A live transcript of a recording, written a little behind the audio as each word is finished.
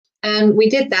And we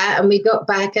did that, and we got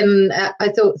back, and I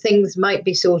thought things might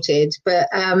be sorted. But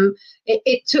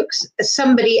it took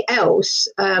somebody else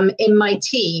in my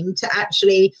team to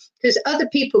actually, because other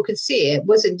people could see it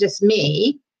wasn't just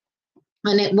me,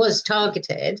 and it was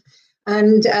targeted.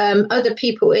 And other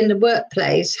people in the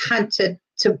workplace had to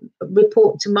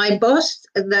report to my boss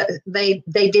that they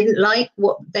didn't like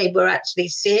what they were actually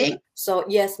seeing. So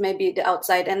yes, maybe the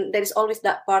outside, and there is always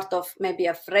that part of maybe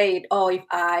afraid, oh, if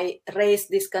I raise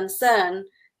this concern,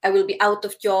 I will be out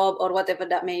of job or whatever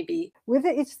that may be. Whether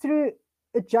it's through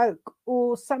a joke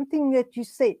or something that you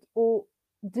said, or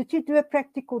did you do a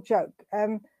practical joke?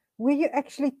 Were you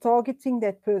actually targeting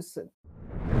that person?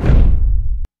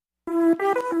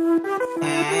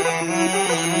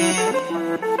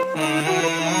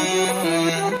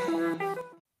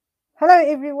 Hello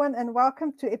everyone, and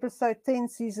welcome to episode 10,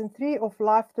 season 3 of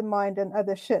Life, the Mind and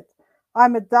Other Shit.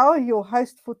 I'm Adele, your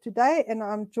host for today, and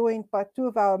I'm joined by two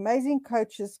of our amazing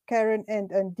coaches, Karen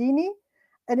and Andini.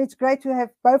 And it's great to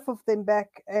have both of them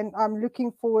back, and I'm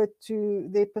looking forward to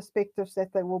their perspectives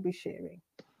that they will be sharing.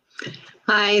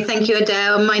 Hi, thank you,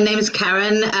 Adele. My name is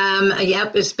Karen.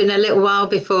 It's been a little while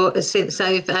since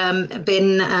I've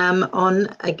been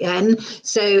on again.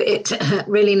 So it's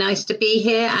really nice to be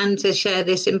here and to share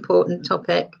this important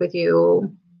topic with you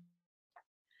all.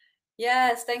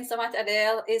 Yes, thanks so much,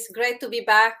 Adele. It's great to be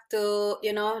back to,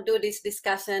 do this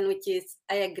discussion, which is,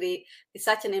 I agree, it's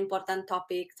such an important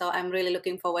topic. So I'm really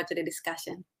looking forward to the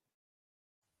discussion.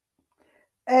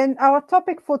 And our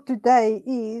topic for today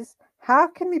is, how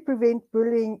can we prevent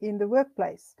bullying in the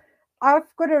workplace?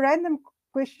 I've got a random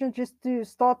question just to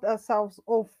start ourselves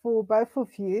off for both of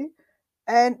you.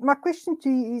 And my question to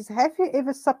you is, have you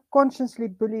ever subconsciously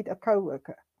bullied a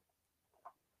coworker?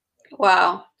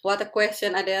 Wow, what a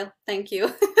question, Adele. Thank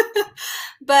you.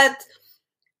 But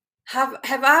have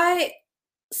I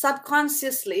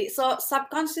subconsciously, so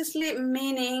subconsciously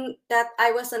meaning that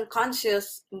I wasn't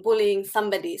conscious bullying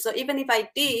somebody. So even if I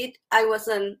did, I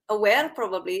wasn't aware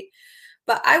probably.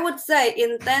 But I would say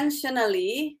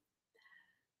intentionally,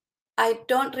 I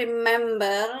don't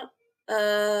remember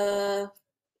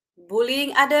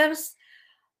bullying others,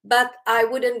 but I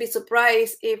wouldn't be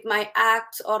surprised if my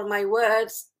acts or my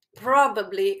words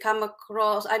probably come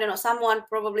across, I don't know, someone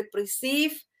probably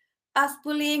perceive as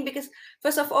bullying. Because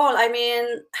first of all, I mean,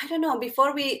 I don't know,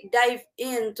 before we dive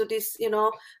into this,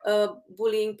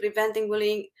 bullying, preventing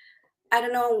bullying, I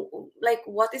don't know, like,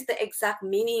 what is the exact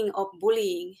meaning of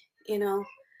bullying,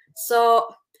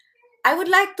 So I would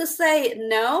like to say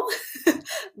no,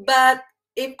 but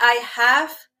if I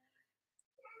have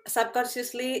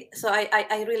subconsciously, so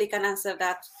I really can answer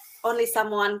that. Only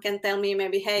someone can tell me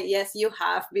maybe, hey, yes, you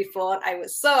have, before I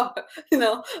was so,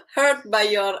 hurt by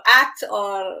your act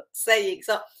or saying.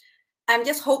 So I'm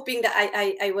just hoping that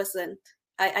I wasn't,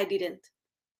 I didn't.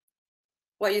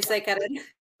 What you say, Karen?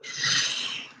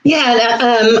 Yeah,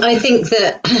 I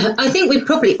think we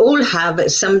probably all have at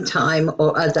some time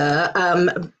or other,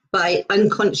 by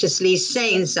unconsciously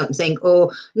saying something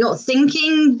or not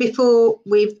thinking before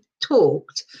we've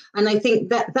talked. And I think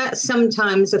that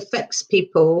sometimes affects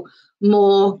people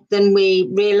more than we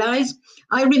realize.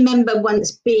 I remember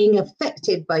once being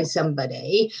affected by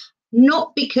somebody,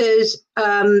 not because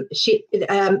I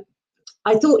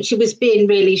thought she was being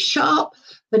really sharp,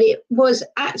 but it was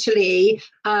actually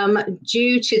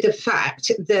due to the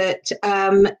fact that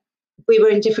we were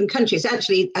in different countries.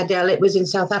 Actually, Adele, it was in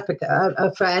South Africa,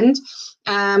 a friend,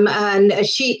 and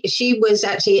she was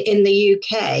actually in the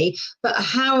UK. But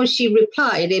how she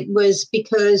replied, it was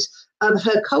because of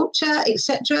her culture,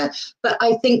 etc. But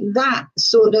I think that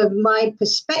sort of my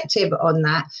perspective on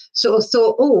that sort of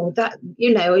thought, oh, that,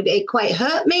 it quite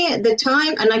hurt me at the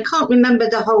time. And I can't remember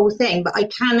the whole thing, but I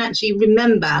can actually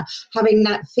remember having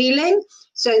that feeling.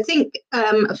 So I think,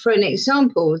 for an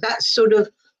example, that's sort of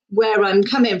where I'm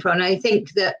coming from. I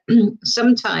think that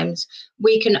sometimes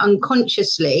we can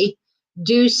unconsciously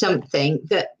do something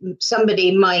that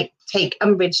somebody might take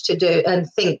umbrage to do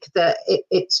and think that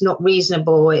it's not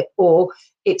reasonable or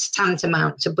it's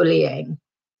tantamount to bullying.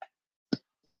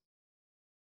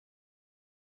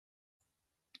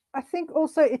 I think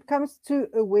also it comes to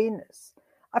awareness.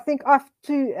 I think I've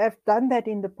too have done that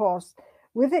in the past,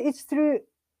 whether it's through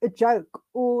a joke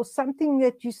or something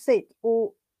that you said,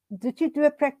 or did you do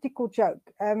a practical joke?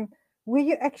 Were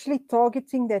you actually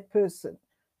targeting that person?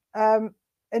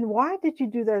 And why did you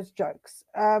do those jokes?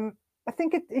 I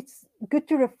think it's good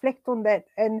to reflect on that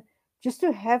and just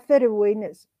to have that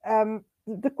awareness.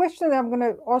 The question that I'm going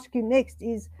to ask you next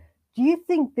is, do you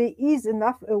think there is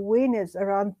enough awareness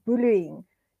around bullying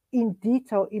in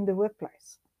detail in the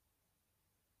workplace?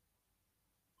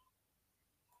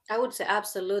 I would say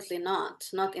absolutely not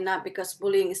enough, because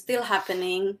bullying is still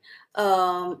happening.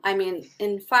 I mean,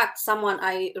 in fact, someone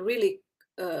I really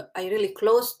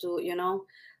close to, you know,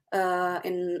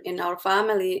 in our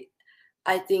family,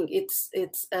 I think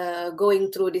it's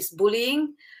going through this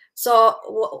bullying.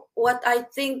 So what I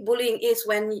think bullying is,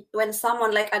 when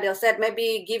someone, like Adele said,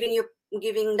 maybe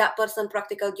giving that person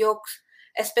practical jokes,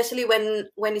 especially when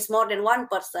it's more than one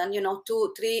person, you know,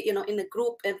 two, three, you know, in a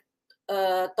group, and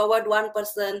toward one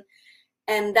person,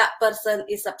 and that person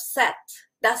is upset.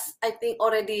 That's, I think,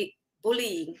 already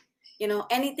bullying. You know,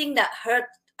 anything that hurt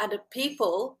other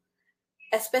people,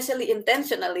 especially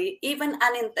intentionally, even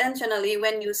unintentionally,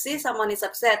 when you see someone is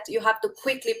upset, you have to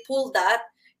quickly pull that.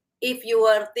 If you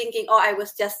were thinking, oh, I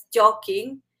was just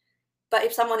joking, but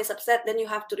if someone is upset, then you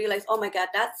have to realize, oh my God,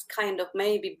 that's kind of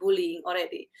maybe bullying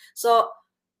already. So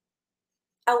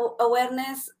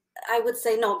awareness, I would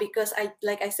say no, because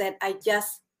like I said, I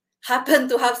just happen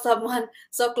to have someone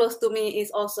so close to me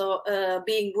is also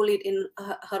being bullied in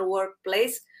her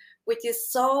workplace, which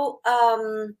is so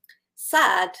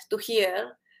sad to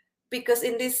hear, because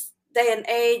in this day and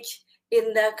age,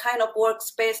 in the kind of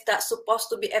workspace that's supposed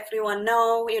to be everyone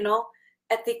know, you know,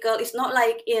 ethical, it's not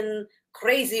like in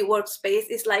crazy workspace,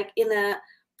 it's like in a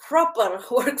proper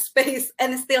workspace,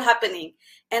 and it's still happening.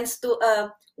 And to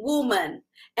a woman,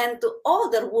 and to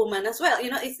older women as well, you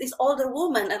know, it's older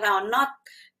women around, not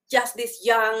just this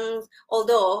young.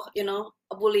 Although, you know,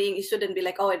 bullying, it shouldn't be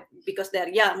like, oh, because they're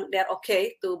young they're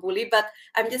okay to bully, but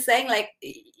I'm just saying, like,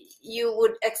 you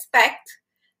would expect,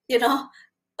 you know,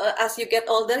 as you get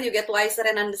older you get wiser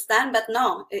and understand, but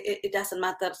no, it doesn't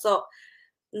matter. So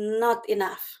not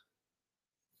enough.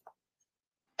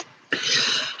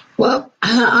 Well,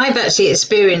 I've actually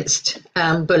experienced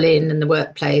bullying in the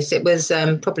workplace. It was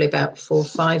probably about 4 or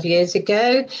 5 years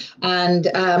ago, and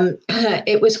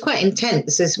it was quite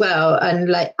intense as well. And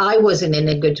like, I wasn't in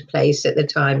a good place at the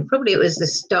time. Probably it was the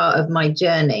start of my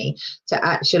journey to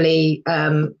actually,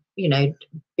 you know,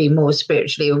 be more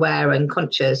spiritually aware and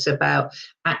conscious about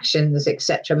actions,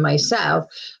 etc. myself.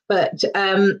 But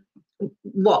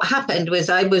what happened was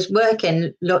I was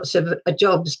working lots of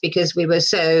jobs because we were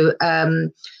so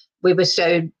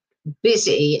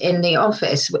busy in the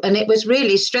office, and it was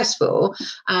really stressful,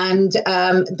 and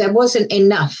there wasn't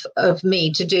enough of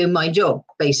me to do my job,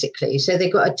 basically. So they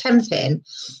got a temp in,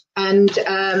 and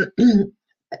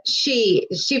she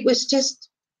was just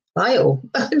vile.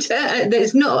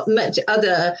 There's not much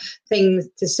other things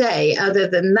to say other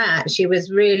than that. She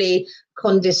was really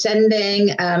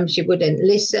condescending. She wouldn't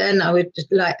listen. I would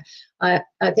just like, I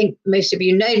think most of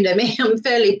you know me, I'm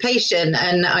fairly patient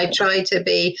and I try to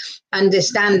be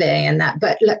understanding and that.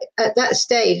 But at that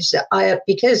stage,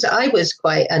 because I was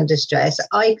quite under stress,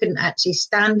 I couldn't actually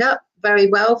stand up very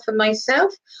well for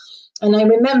myself. And I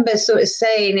remember sort of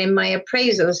saying in my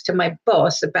appraisals to my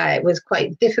boss about it was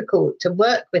quite difficult to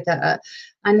work with her.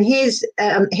 And his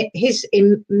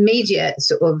immediate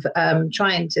sort of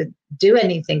trying to do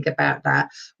anything about that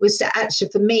was to actually,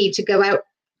 for me to go out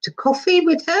to coffee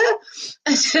with her,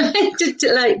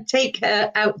 to like take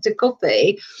her out to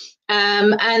coffee.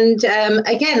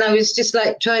 Again, I was just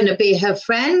like trying to be her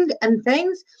friend and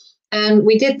things. And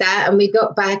we did that and we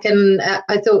got back, and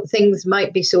I thought things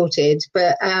might be sorted.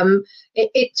 But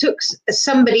it took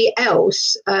somebody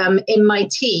else in my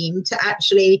team to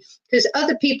actually, because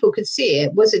other people could see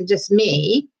it wasn't just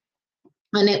me,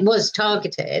 and it was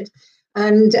targeted.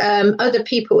 And other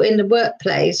people in the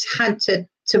workplace had to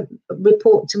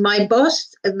report to my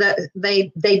boss that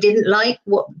they didn't like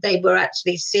what they were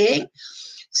actually seeing.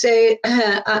 So,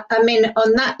 I mean,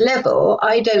 on that level,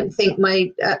 I don't think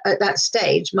at that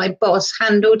stage, my boss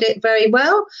handled it very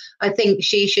well. I think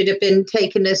she should have been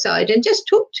taken aside and just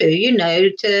talked to, you know,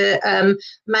 to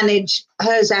manage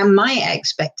hers and my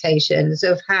expectations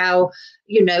of how,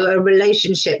 you know, a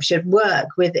relationship should work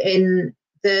within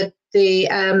the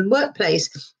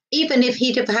workplace. Even if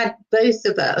he'd have had both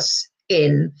of us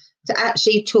in to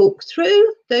actually talk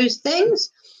through those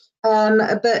things.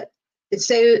 But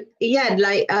so yeah,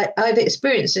 like I've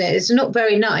experienced it. It's not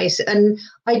very nice, and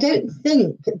I don't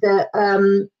think that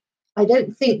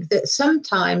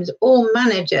sometimes all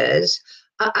managers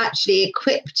are actually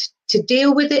equipped to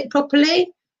deal with it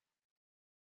properly.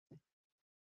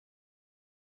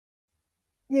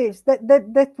 Yes,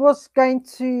 that was going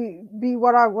to be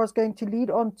what I was going to lead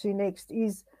on to next.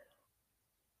 Is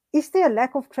there a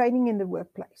lack of training in the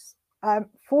workplace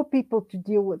for people to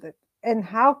deal with it, and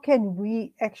how can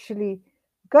we actually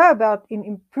go about in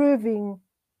improving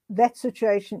that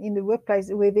situation in the workplace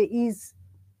where there is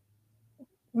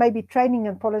maybe training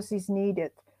and policies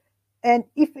needed? And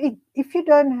if you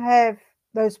don't have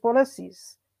those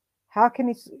policies, How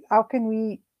can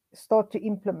we start to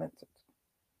implement it?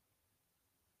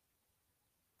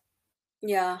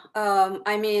 Yeah,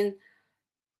 I mean,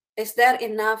 is there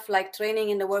enough like training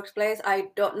in the workplace? I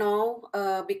don't know,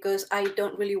 because I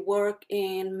don't really work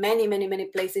in many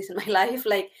places in my life.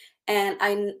 Like, and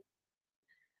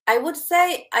I would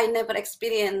say I never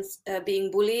experienced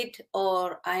being bullied,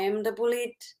 or I am the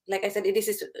bullied. Like I said, this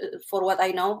is for what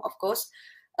I know, of course.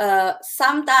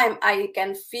 Sometimes I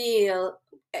can feel,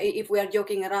 if we are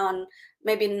joking around,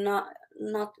 maybe not,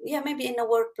 yeah, maybe in a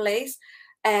workplace,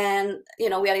 and you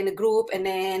know, we are in a group and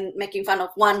then making fun of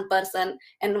one person,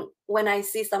 and when I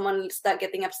see someone start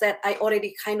getting upset, I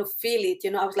already kind of feel it,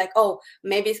 you know. I was like, oh,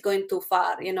 maybe it's going too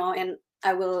far, you know, and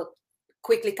I will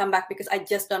quickly come back because I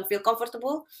just don't feel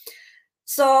comfortable.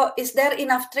 So is there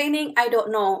enough training? I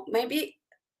don't know. Maybe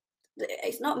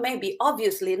it's not, maybe,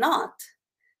 obviously not,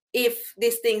 if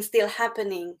this thing's still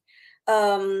happening.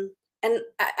 And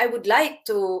I would like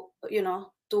to, you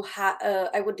know, to have,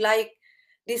 I would like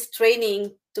this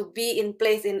training to be in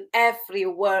place in every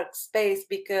workspace,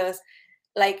 because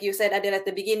like you said, Adele, at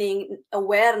the beginning,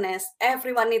 awareness,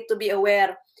 everyone needs to be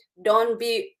aware. Don't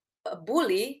be a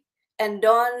bully, and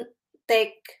don't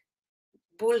take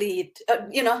bullied,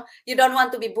 you know, you don't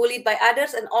want to be bullied by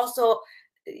others. And also,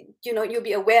 you know, you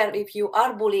be aware if you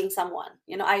are bullying someone,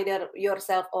 you know, either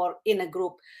yourself or in a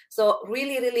group. So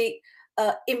really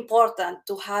important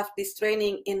to have this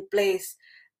training in place,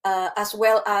 as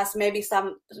well as maybe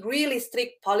some really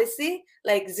strict policy,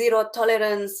 like zero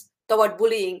tolerance toward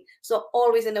bullying. So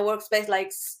always in the workspace,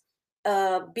 like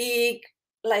big,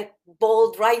 like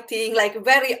bold writing, like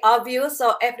very obvious,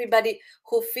 so everybody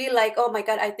who feel like, oh my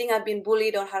god, I think I've been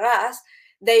bullied or harassed,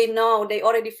 they know, they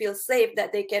already feel safe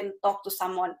that they can talk to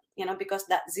someone, you know, because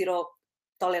that zero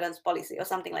tolerance policy or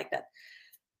something like that.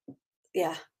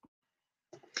 Yeah.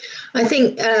 I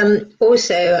think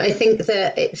also, I think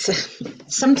that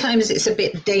sometimes it's a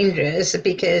bit dangerous,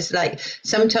 because like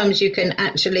sometimes you can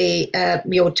actually,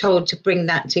 you're told to bring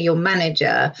that to your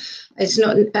manager. It's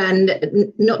not,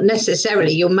 and not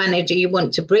necessarily your manager you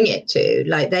want to bring it to.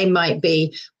 Like, they might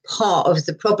be part of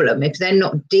the problem if they're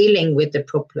not dealing with the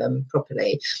problem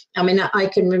properly. I mean, I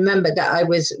can remember that I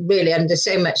was really under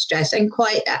so much stress and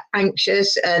quite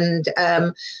anxious, and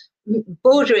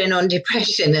bordering on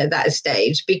depression at that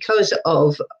stage because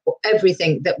of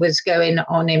everything that was going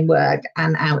on in work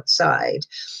and outside.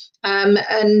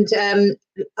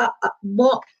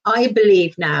 What I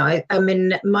believe now, I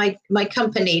mean, my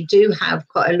company do have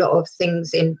quite a lot of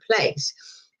things in place.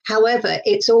 However,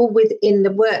 it's all within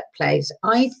the workplace.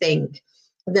 I think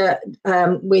that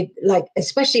with, like,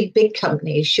 especially big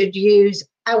companies should use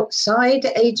outside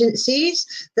agencies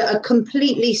that are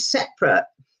completely separate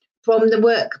from the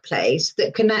workplace,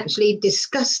 that can actually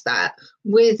discuss that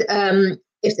with,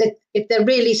 if they're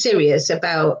really serious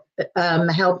about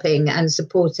helping and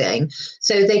supporting,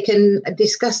 so they can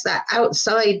discuss that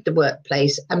outside the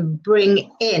workplace and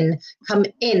come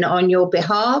in on your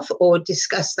behalf, or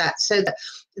discuss that so that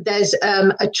there's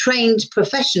a trained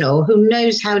professional who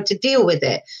knows how to deal with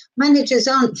it. Managers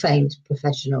aren't trained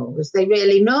professionals, they're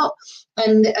really not.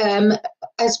 And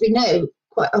as we know,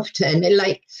 quite often,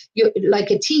 like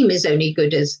a team is only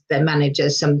good as their manager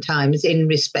sometimes, in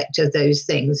respect of those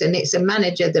things, and it's a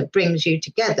manager that brings you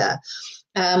together.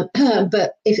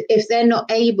 But if they're not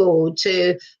able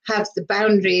to have the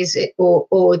boundaries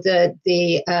or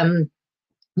the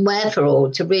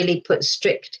wherefore to really put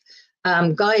strict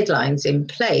guidelines in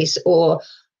place, or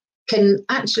can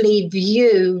actually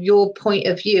view your point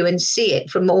of view and see it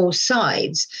from all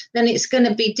sides, then it's going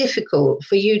to be difficult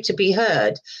for you to be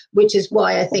heard, which is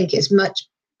why I think it's much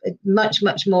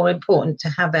more important to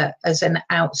have it as an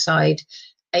outside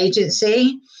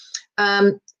agency.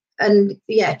 And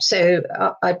yeah, so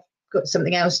I've got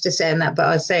something else to say on that, but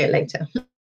I'll say it later.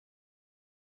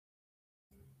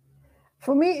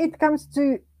 For me, it comes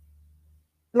to,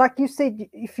 like you said,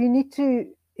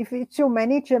 if it's your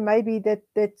manager, maybe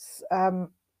that's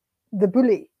the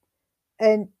bully,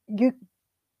 and you're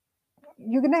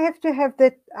going to have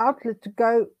that outlet to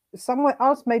go somewhere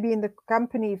else, maybe in the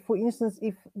company. For instance,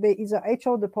 if there is a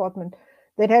HR department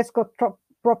that has got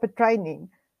proper training,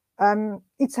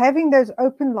 it's having those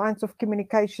open lines of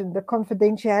communication, the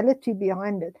confidentiality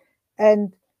behind it,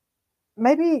 and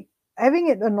maybe having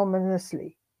it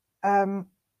anonymously.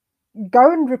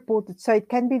 Go and report it so it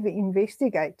can be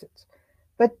investigated.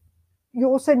 But you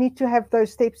also need to have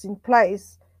those steps in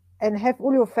place and have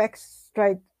all your facts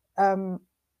straight.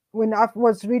 When I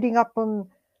was reading up on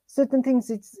certain things,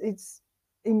 it's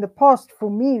in the past, for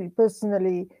me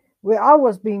personally, where I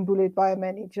was being bullied by a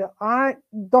manager, I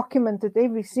documented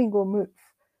every single move.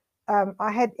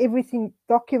 I had everything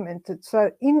documented.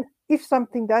 So if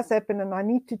something does happen and I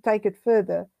need to take it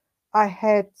further, I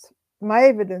had my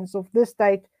evidence of this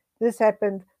date, this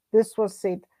happened, this was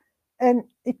said. And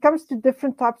it comes to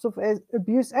different types of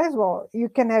abuse as well. You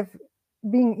can have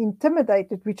being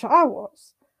intimidated, which I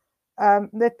was.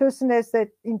 That person has that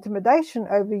intimidation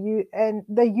over you, and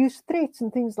they use threats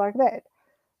and things like that.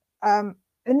 And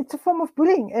it's a form of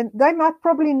bullying, and they might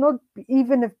probably not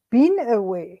even have been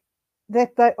aware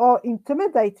that they are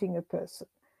intimidating a person,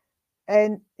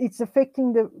 and it's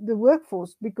affecting the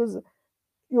workforce, because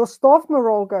your staff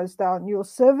morale goes down, your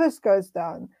service goes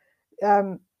down.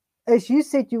 As you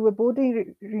said, you were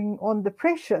bordering on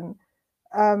depression.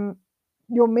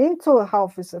 Your mental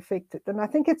health is affected, and I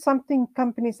think it's something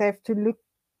companies have to look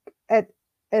at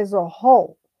as a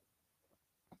whole,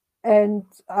 and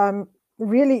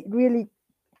really, really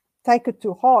take it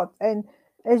to heart. And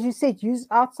as you said, use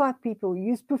outside people,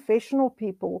 use professional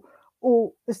people,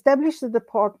 or establish the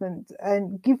department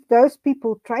and give those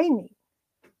people training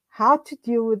how to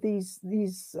deal with these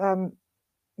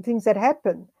things that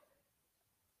happen.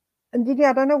 And Didi,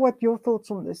 I don't know what your thoughts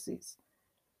on this is.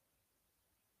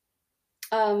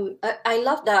 I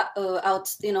love that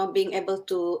being able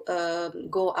to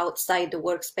go outside the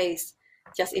workspace,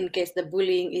 just in case the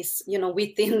bullying is,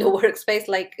 within the workspace,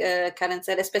 like Karen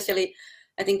said. Especially,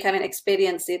 I think Karen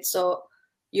experienced it, so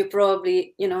you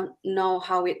probably know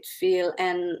how it feels.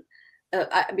 And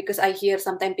because I hear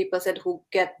sometimes people said who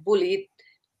get bullied,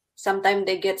 sometimes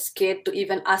they get scared to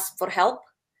even ask for help.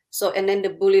 So, and then the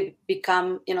bully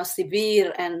become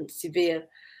severe and severe.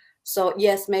 So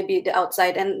yes, maybe the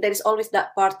outside, and there is always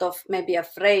that part of maybe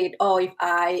afraid, oh, if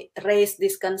I raise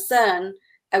this concern,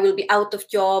 I will be out of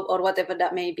job or whatever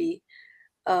that may be.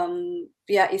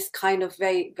 It's kind of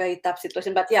very, very tough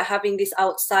situation. But yeah, having this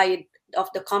outside of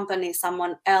the company,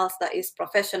 someone else that is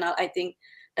professional, I think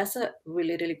that's a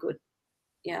really, really good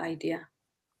idea.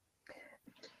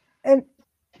 And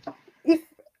if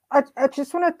I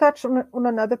just want to touch on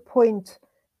another point.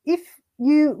 If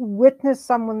you witness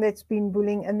someone that's been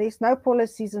bullying and there's no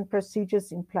policies and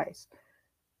procedures in place,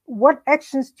 what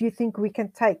actions do you think we can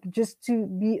take just to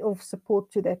be of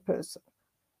support to that person?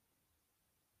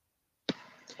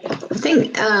 I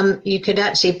think you could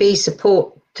actually be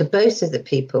support to both of the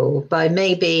people by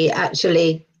maybe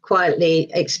actually quietly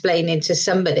explaining to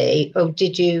somebody, oh,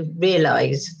 did you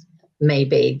realize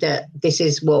maybe that this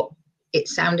is what it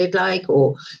sounded like,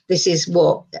 or this is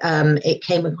what it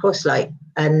came across like?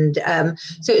 And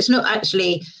so it's not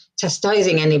actually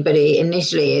chastising anybody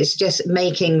initially, it's just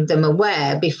making them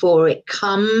aware before it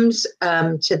comes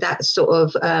to that sort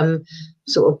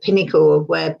of pinnacle of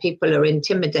where people are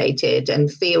intimidated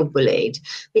and feel bullied.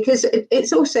 Because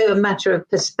it's also a matter of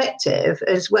perspective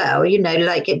as well,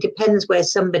 like it depends where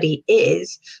somebody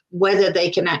is, whether they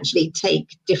can actually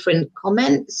take different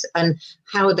comments and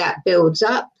how that builds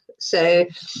up. So,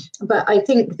 but I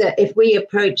think that if we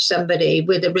approach somebody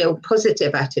with a real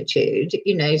positive attitude,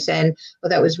 saying, well,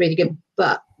 that was really good,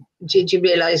 but did you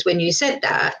realize when you said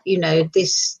that,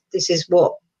 this is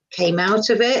what came out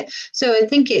of it? So I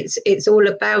think it's all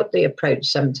about the approach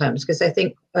sometimes, because I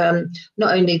think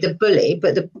not only the bully,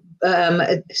 but the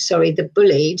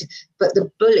bullied, but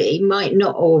the bully might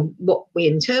not, or what we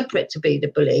interpret to be the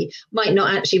bully, might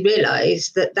not actually realize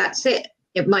that that's it.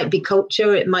 It might be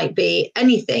culture, it might be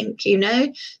anything,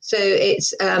 So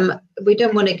it's, we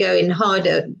don't want to go in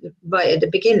harder right at the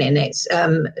beginning. It's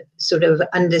sort of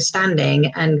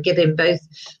understanding and giving both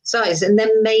sides, and then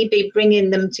maybe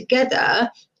bringing them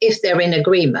together if they're in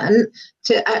agreement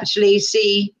to actually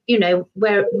see,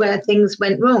 where things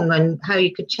went wrong and how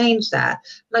you could change that,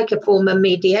 like a form of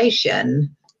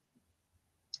mediation.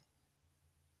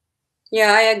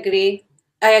 Yeah, I agree.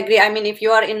 I mean, if you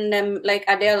are in them, like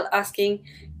Adele asking,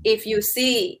 if you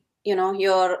see,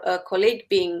 your colleague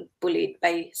being bullied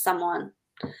by someone,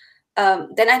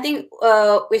 then I think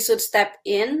we should step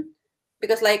in,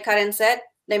 because like Karen said,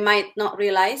 they might not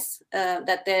realize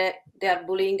that they are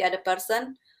bullying the other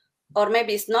person, or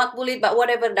maybe it's not bullied, but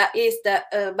whatever that is,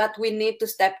 but we need to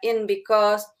step in,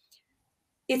 because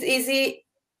it's easy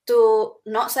to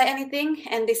not say anything.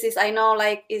 And this is, I know,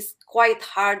 like, it's quite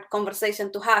hard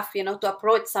conversation to have, to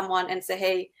approach someone and say,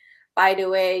 hey, by the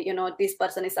way, this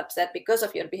person is upset because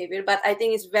of your behavior. But I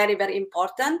think it's very, very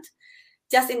important,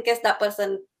 just in case that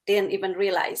person didn't even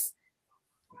realize.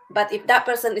 But if that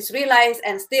person is realized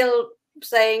and still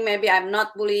saying maybe I'm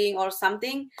not bullying or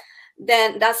something,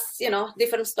 then that's,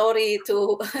 different story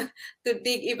to to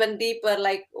dig even deeper,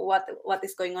 like what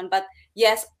is going on. But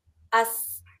yes,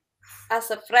 as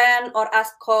a friend or as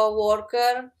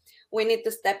co-worker, we need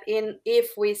to step in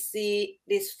if we see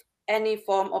this any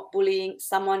form of bullying,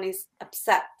 someone is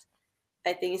upset,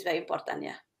 I think it's very important.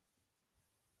 Yeah.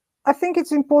 I think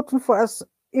it's important for us,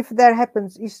 if that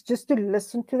happens, is just to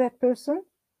listen to that person,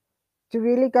 to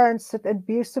really go and sit and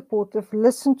be supportive,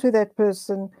 listen to that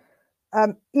person.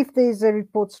 If there's a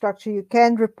report structure, you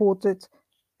can report it.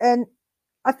 And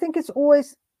I think it's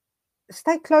always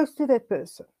stay close to that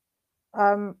person.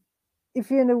 If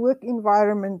you're in a work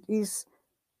environment, is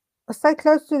stay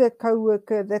close to that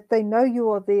co-worker, that they know you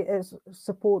are there as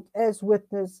support, as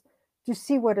witness, to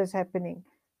see what is happening.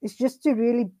 It's just to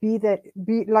really be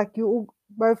like you all,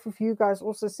 both of you guys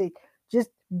also said, just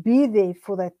be there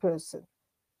for that person,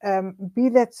 be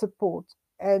that support.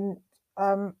 And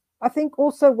I think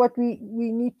also what we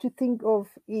need to think of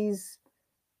is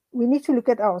we need to look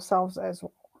at ourselves as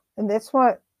well. And that's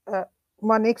why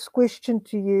my next question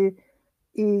to you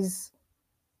is,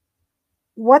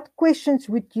 what questions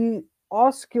would you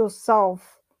ask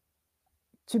yourself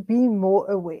to be more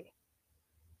aware?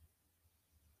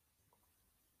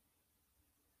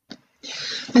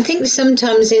 I think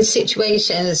sometimes in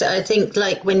situations, I think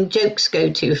like when jokes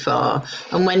go too far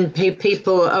and when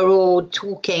people are all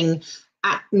talking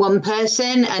at one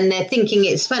person and they're thinking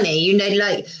it's funny, you know,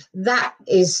 like that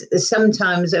is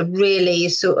sometimes a really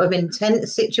sort of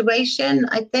intense situation,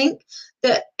 I think,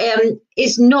 that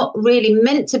is not really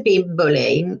meant to be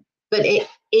bullying, but it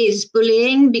is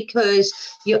bullying because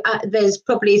there's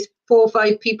probably 4 or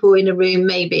 5 people in a room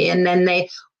maybe, and then they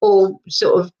all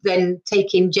sort of then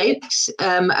taking jokes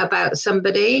about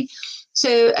somebody.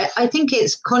 So I think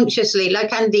it's consciously,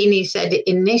 like Andini said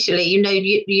initially, you know,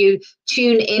 you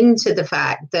tune into the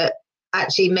fact that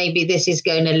actually maybe this is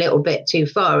going a little bit too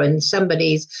far, and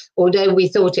although we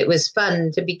thought it was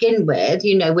fun to begin with,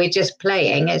 you know, we're just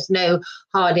playing, there's no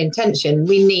hard intention.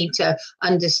 We need to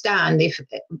understand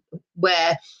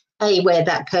where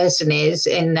that person is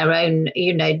in their own,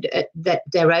 you know,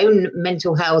 their own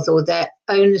mental health or their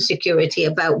own security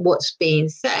about what's being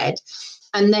said.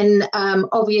 And then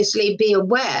obviously be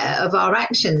aware of our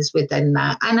actions within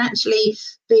that, and actually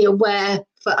be aware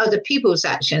for other people's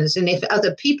actions. And if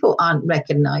other people aren't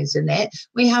recognizing it,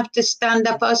 we have to stand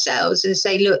up ourselves and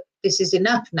say, look, this is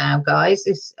enough now, guys.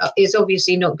 This is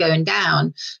obviously not going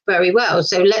down very well.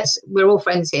 So we're all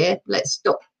friends here. Let's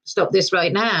stop this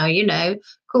right now, you know,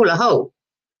 call a halt.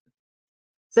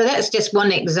 So that's just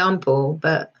one example,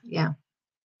 but yeah.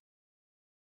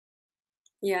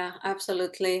 Yeah,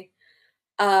 absolutely.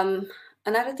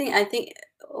 Another thing, I think,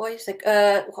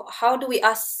 how do we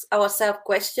ask ourselves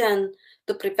questions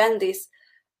to prevent this?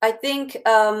 I think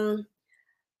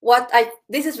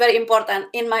this is very important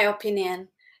in my opinion.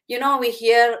 You know, we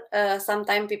hear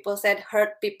sometimes people said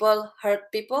hurt people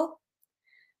hurt people.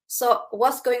 So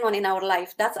what's going on in our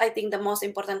life? That's, I think, the most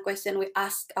important question we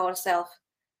ask ourselves.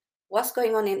 What's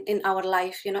going on in our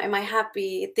life? You know, am I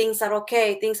happy? Things are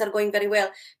okay. Things are going very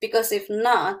well. Because if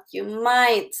not, you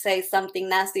might say something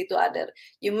nasty to other.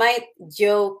 You might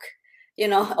joke, you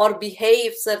know, or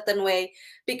behave certain way.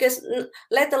 Because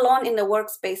let alone in the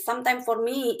workspace, sometimes for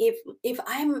me, if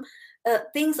I'm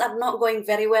things are not going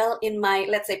very well in my,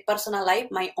 let's say, personal life,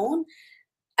 my own,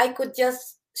 I could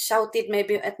just shout it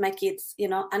maybe at my kids, you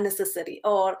know, unnecessary,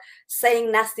 or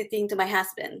saying nasty thing to my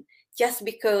husband just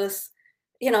because,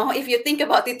 you know, if you think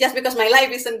about it, just because my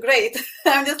life isn't great,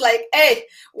 I'm just like, hey,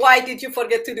 why did you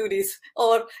forget to do this?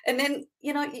 And then,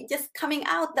 you know, just coming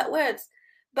out that words.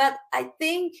 But I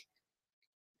think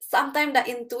sometimes the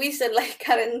intuition, like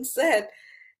Karen said,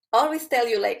 always tell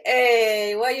you like,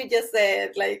 hey, what you just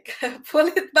said, like pull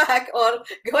it back or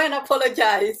go and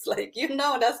apologize. Like, you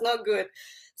know, that's not good.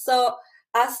 So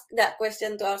ask that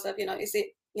question to ourselves, you know, is it,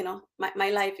 you know, my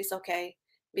life is okay?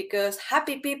 Because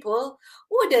happy people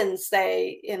wouldn't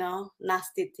say, you know,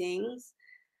 nasty things,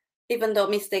 even though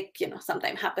mistake, you know,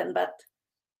 sometimes happen. But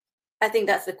I think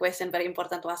that's the question, very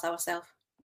important to ask ourselves.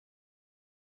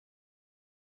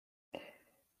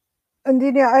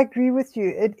 Andini, I agree with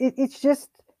you. It's just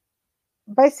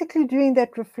basically doing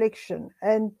that reflection.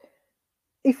 And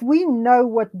if we know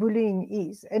what bullying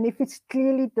is, and if it's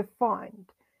clearly defined,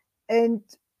 and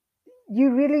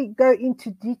you really go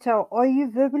into detail, are you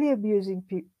verbally abusing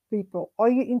people? Are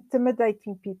you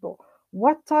intimidating people?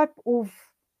 What type of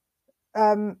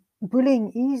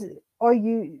bullying are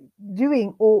you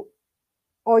doing, or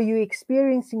are you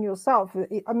experiencing yourself?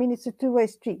 I mean, it's a two-way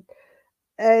street.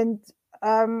 And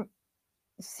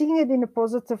seeing it in a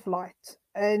positive light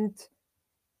and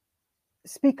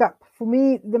speak up. For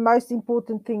me, the most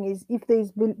important thing is, if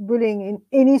there's bullying in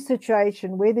any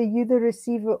situation, whether you're the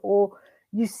receiver or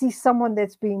you see someone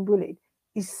that's being bullied,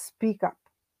 is speak up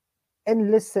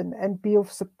and listen and be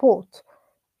of support.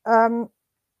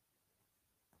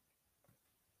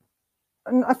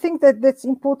 And I think that that's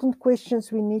important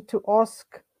questions we need to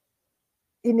ask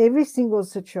in every single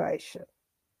situation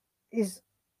is,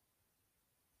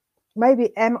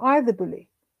 maybe, am I the bully?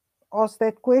 Ask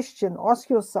that question, ask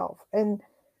yourself, and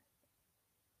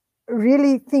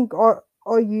really think, are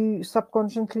you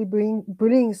subconsciously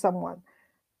bullying someone?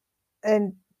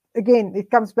 And again,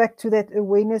 it comes back to that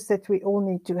awareness that we all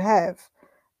need to have.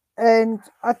 And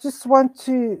I just want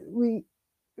to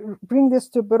bring this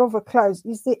to a bit of a close.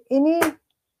 Is there any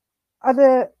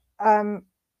other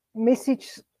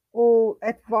message or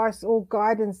advice or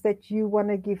guidance that you want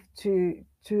to give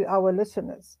to our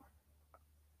listeners?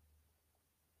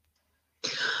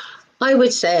 I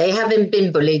would say, having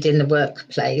been bullied in the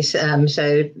workplace,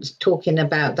 so talking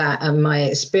about that and my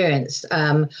experience,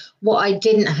 what I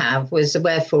didn't have was the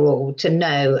wherefore to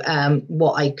know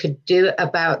what I could do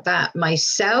about that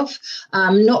myself,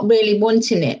 not really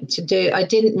wanting it to do. I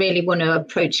didn't really want to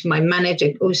approach my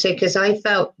manager also because I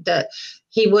felt that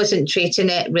he wasn't treating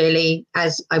it really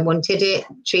as I wanted it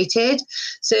treated.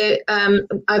 So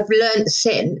I've learned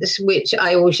since, which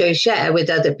I also share with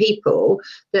other people,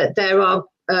 that there are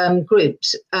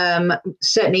groups,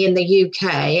 certainly in the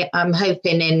UK, I'm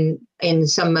hoping in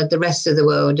some of the rest of the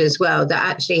world as well, that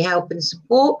actually help and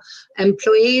support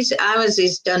employees. Ours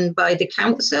is done by the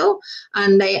council,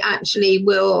 and they actually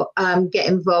will get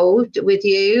involved with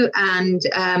you and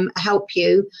help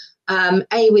you,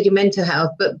 A, with your mental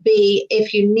health, but B,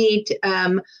 if you need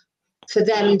for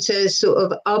them to sort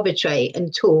of arbitrate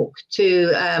and talk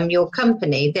to your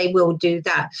company, they will do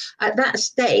that. At that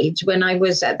stage, when I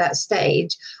was at that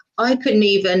stage, I couldn't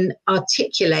even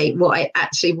articulate what I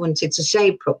actually wanted to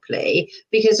say properly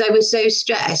because I was so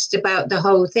stressed about the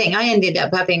whole thing. I ended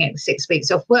up having 6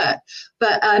 weeks off work,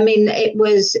 but I mean, it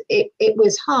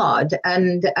was hard,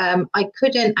 and I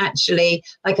couldn't actually,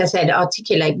 like I said,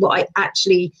 articulate what I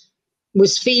actually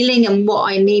was feeling and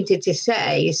what I needed to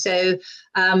say. So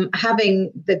having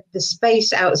the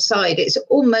space outside, it's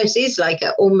almost like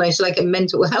a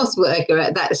mental health worker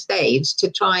at that stage to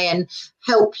try and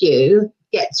help you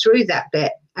get through that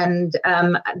bit and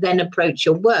then approach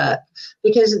your work,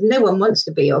 because no one wants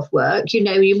to be off work. You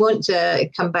know, you want to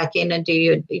come back in and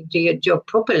do your job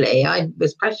properly. I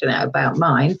was passionate about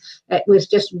mine. It was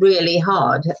just really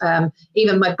hard.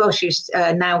 Even my boss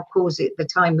now calls it the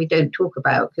time we don't talk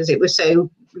about, because it was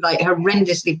so like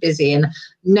horrendously busy and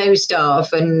no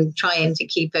staff and trying to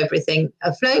keep everything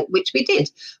afloat, which we did.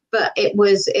 But it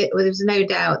was no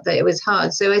doubt that it was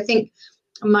hard. So I think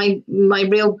my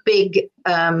real big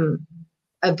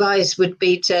advice would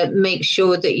be to make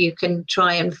sure that you can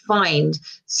try and find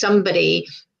somebody,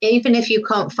 even if you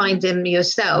can't find them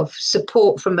yourself,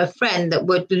 support from a friend that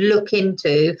would look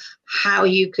into how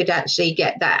you could actually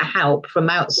get that help from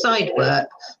outside work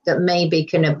that maybe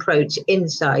can approach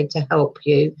inside to help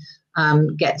you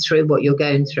get through what you're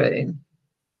going through.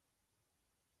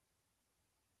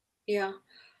 Yeah.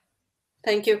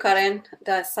 Thank you, Karen.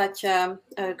 That's such a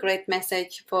great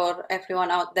message for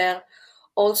everyone out there.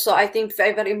 Also, I think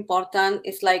very, very important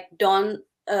is like, don't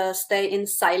stay in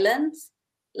silence.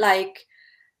 Like,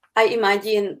 I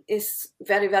imagine it's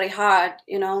very, very hard,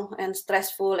 you know, and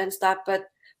stressful and stuff, but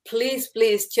please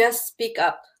just speak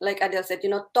up. Like Adele said, you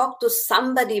know, talk to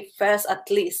somebody first,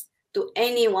 at least, to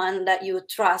anyone that you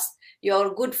trust,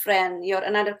 your good friend, your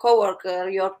another coworker,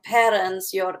 your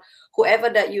parents, your whoever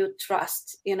that you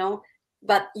trust, you know,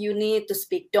 but you need to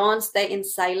speak. Don't stay in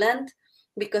silent,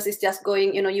 because it's just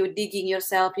going, you know, you're digging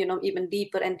yourself, you know, even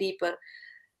deeper and deeper.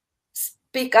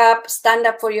 Speak up, stand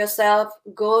up for yourself,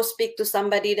 go speak to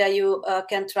somebody that you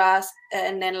can trust.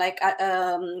 And then like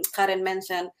Karen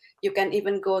mentioned, you can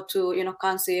even go to, you know,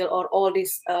 council or all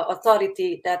this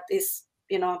authority that is,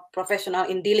 you know, professional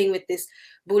in dealing with this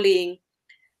bullying.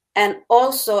 And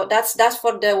also that's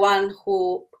for the one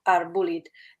who are bullied.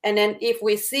 And then if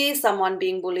we see someone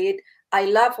being bullied, I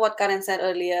love what Karen said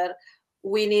earlier,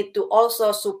 we need to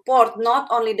also support not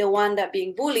only the one that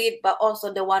being bullied, but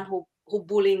also the one who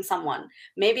bullying someone.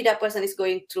 Maybe that person is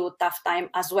going through tough time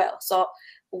as well. So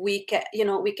we can, you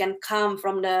know, we can come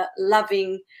from the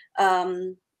loving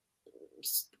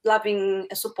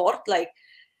support, like,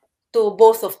 to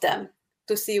both of them,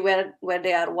 to see where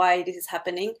they are, why this is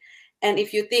happening. And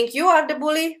if you think you are the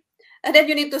bully, and then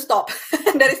you need to stop.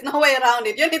 There is no way around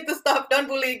it. You need to stop. Don't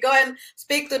bully. Go and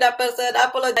speak to that person,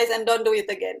 apologize, and don't do it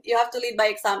again. You have to lead by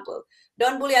example.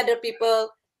 Don't bully other people,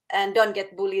 and don't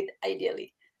get bullied,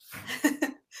 ideally.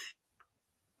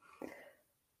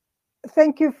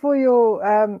 Thank you for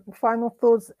your final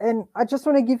thoughts. And I just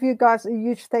want to give you guys a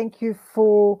huge thank you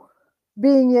for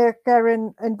being here,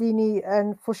 Karen and Dini,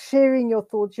 and for sharing your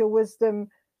thoughts, your wisdom,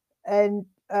 and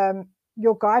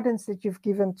your guidance that you've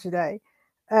given today.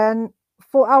 And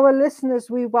for our listeners,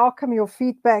 we welcome your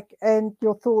feedback and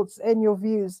your thoughts and your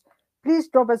views. Please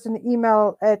drop us an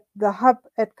email at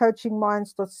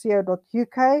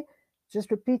thehub@coachingminds.co.uk.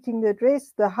 Just repeating the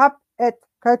address,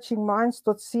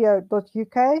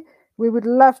 thehub@coachingminds.co.uk. We would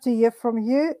love to hear from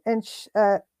you and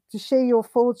to share your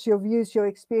thoughts, your views, your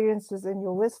experiences, and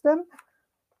your wisdom.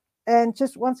 And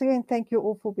just once again, thank you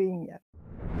all for being here.